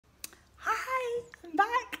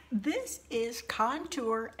This is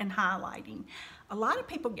contour and highlighting. A lot of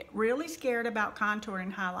people get really scared about contour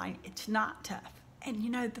and highlighting. It's not tough. And you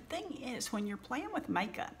know, the thing is, when you're playing with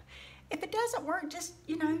makeup, if it doesn't work, just,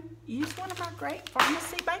 you know, use one of our great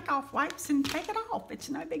Farmasi bake-off wipes and take it off. It's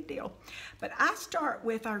no big deal. But I start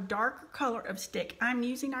with our darker color of stick. I'm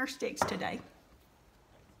using our sticks today.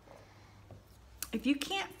 If you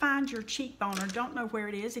can't find your cheekbone or don't know where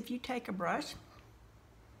it is, if you take a brush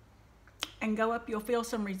and go up, you'll feel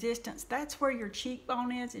some resistance. That's where your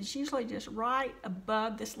cheekbone is. It's usually just right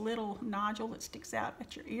above this little nodule that sticks out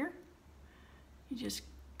at your ear. You just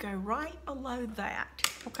go right below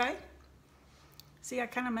that, okay? See, I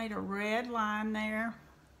kind of made a red line there.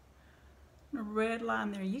 A red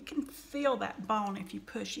line there. You can feel that bone if you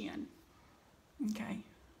push in, okay?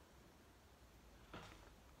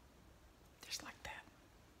 Just like that.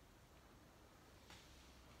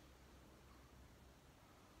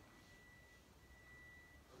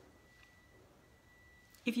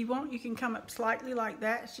 If you want, you can come up slightly like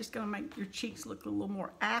that. It's just gonna make your cheeks look a little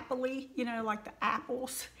more appley, you know, like the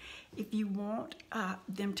apples. If you want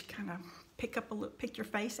them to kind of pick your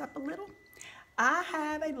face up a little. I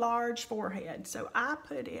have a large forehead, so I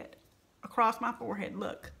put it across my forehead.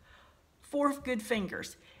 Look, 4 good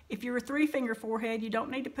fingers. If you're a 3-finger forehead, you don't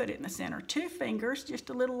need to put it in the center. 2 fingers, just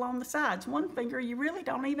a little on the sides. 1 finger, you really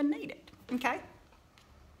don't even need it, okay?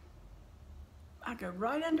 I go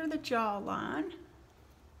right under the jawline.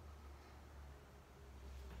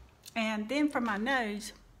 And then for my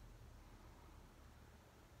nose,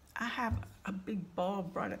 I have a big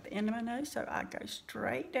bulb right at the end of my nose, so I go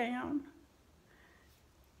straight down.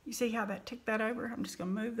 You see how that took that over? I'm just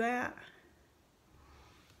gonna move that.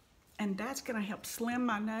 And that's gonna help slim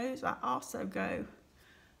my nose. I also go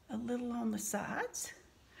a little on the sides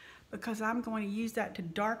because I'm going to use that to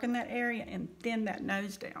darken that area and thin that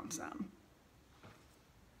nose down some.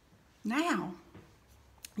 Now,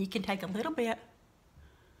 you can take a little bit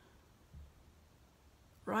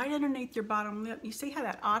right underneath your bottom lip. You see how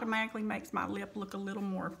that automatically makes my lip look a little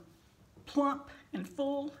more plump and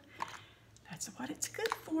full? That's what it's good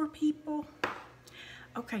for, people.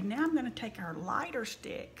 Okay, now I'm gonna take our lighter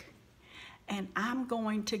stick and I'm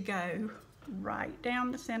going to go right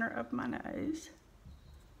down the center of my nose,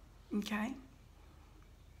 okay?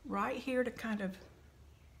 Right here to kind of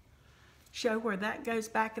show where that goes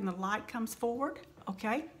back and the light comes forward,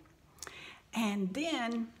 okay? And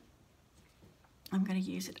then I'm gonna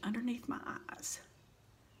use it underneath my eyes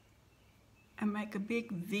and make a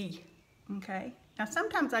big V, okay? Now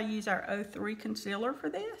sometimes I use our 03 concealer for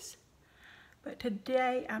this, but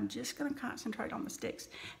today I'm just gonna concentrate on the sticks.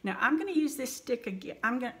 Now I'm gonna use this stick again.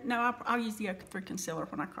 I'll use the 03 concealer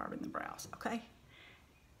when I carve in the brows, okay?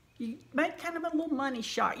 You make kind of a little money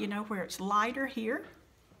shot, you know, where it's lighter here,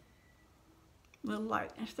 little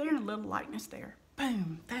lightness there and a little lightness there.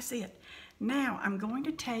 Boom, that's it. Now I'm going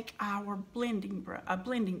to take our blending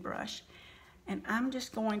brush and I'm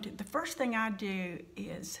just going to, the first thing I do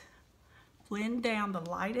is blend down the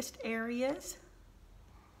lightest areas.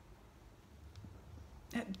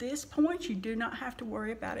 At this point, you do not have to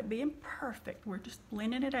worry about it being perfect. We're just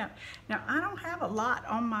blending it out. Now, I don't have a lot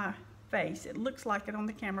on my face. It looks like it on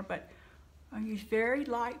the camera, but I use very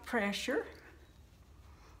light pressure.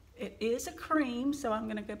 It is a cream, so I'm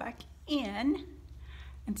gonna go back in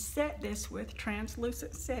and set this with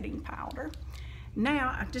translucent setting powder.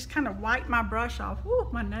 Now, I just kind of wipe my brush off. Woo,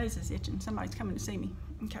 my nose is itching. Somebody's coming to see me.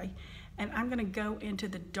 Okay, and I'm gonna go into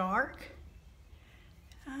the dark.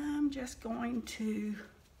 I'm just going to,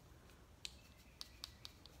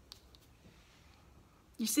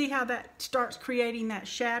 you see how that starts creating that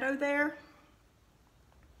shadow there?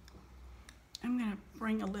 I'm gonna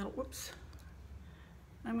bring a little, whoops.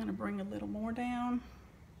 I'm gonna bring a little more down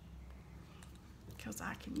because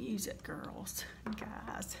I can use it, girls and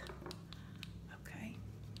guys. Okay.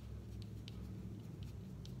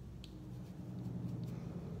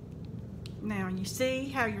 Now you see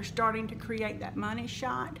how you're starting to create that money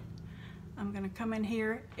shot? I'm gonna come in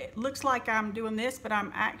here. It looks like I'm doing this, but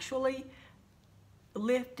I'm actually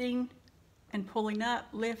lifting and pulling up,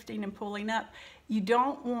 lifting and pulling up. You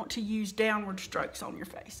don't want to use downward strokes on your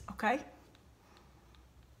face, okay?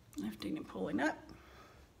 Lifting and pulling up.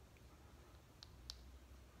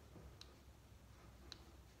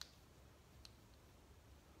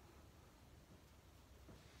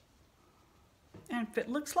 And if it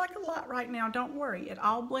looks like a lot right now, don't worry. It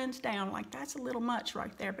all blends down. Like that's a little much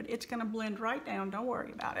right there, but it's gonna blend right down. Don't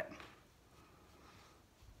worry about it.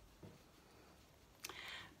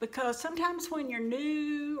 Because sometimes when you're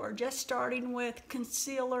new or just starting with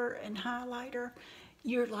concealer and highlighter,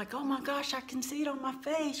 you're like, oh my gosh, I can see it on my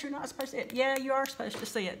face. You're not supposed to see it. Yeah, you are supposed to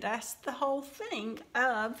see it. That's the whole thing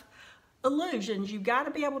of illusions. You've got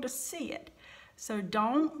to be able to see it. So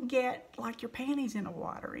don't get like your panties in a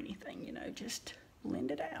wad or anything, you know, just blend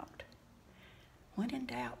it out. When in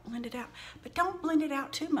doubt, blend it out. But don't blend it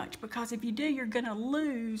out too much, because if you do, you're gonna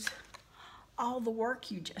lose all the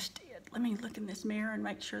work you just did. Let me look in this mirror and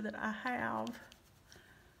make sure that I have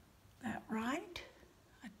that right.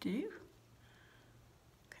 I do.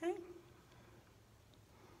 Okay.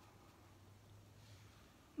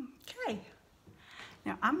 Okay.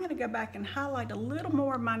 Now I'm going to go back and highlight a little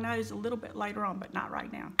more of my nose a little bit later on, but not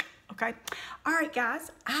right now. Okay. All right,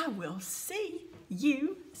 guys. I will see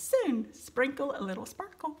you soon. Sprinkle a little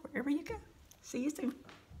sparkle wherever you go. See you soon.